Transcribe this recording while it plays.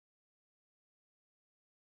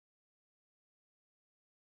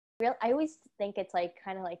I always think it's like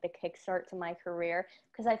kind of like the kickstart to my career,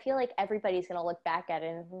 because I feel like everybody's gonna look back at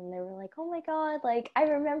it and they were like, oh my god, like I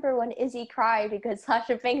remember when Izzy cried because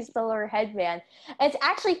Sasha Banks stole her headband. And it's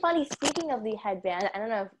actually funny, speaking of the headband, I don't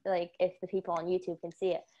know if the people on YouTube can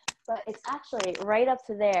see it, but it's actually right up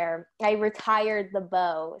to there. I retired the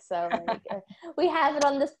bow, so like we have it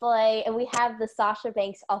on display, and we have the Sasha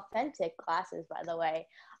Banks authentic glasses, by the way.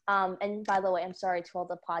 And by the way, I'm sorry to all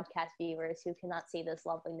the podcast viewers who cannot see this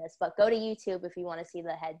loveliness, but go to YouTube if you want to see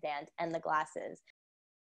the headband and the glasses.